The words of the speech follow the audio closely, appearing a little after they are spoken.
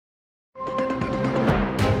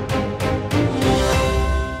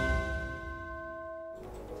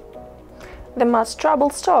The much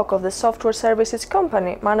troubled stock of the software services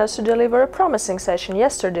company managed to deliver a promising session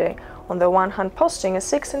yesterday, on the one hand posting a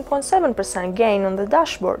 16.7% gain on the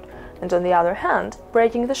dashboard, and on the other hand,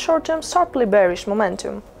 breaking the short-term sharply bearish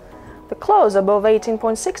momentum. The close above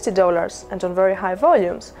 $18.60 and on very high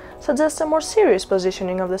volumes suggests a more serious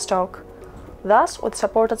positioning of the stock. Thus, with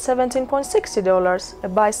support at $17.60, a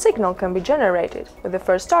buy signal can be generated, with the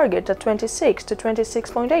first target at $26 to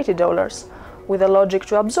 $26.80, with a logic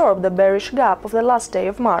to absorb the bearish gap of the last day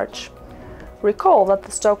of March. Recall that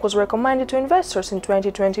the stock was recommended to investors in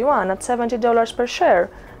 2021 at $70 per share,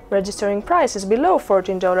 registering prices below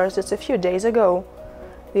 $14 just a few days ago.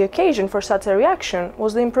 The occasion for such a reaction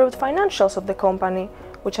was the improved financials of the company,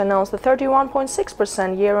 which announced a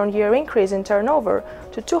 31.6% year-on-year increase in turnover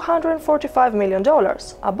to $245 million,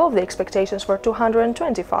 above the expectations for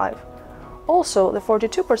 $225 million. Also, the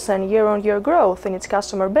 42% year-on-year growth in its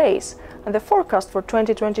customer base and the forecast for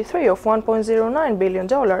 2023 of $1.09 billion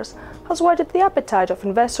has whetted the appetite of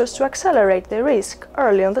investors to accelerate their risk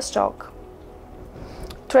early on the stock.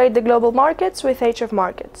 Trade the global markets with HF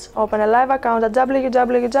Markets. Open a live account at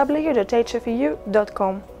www.hfeu.com.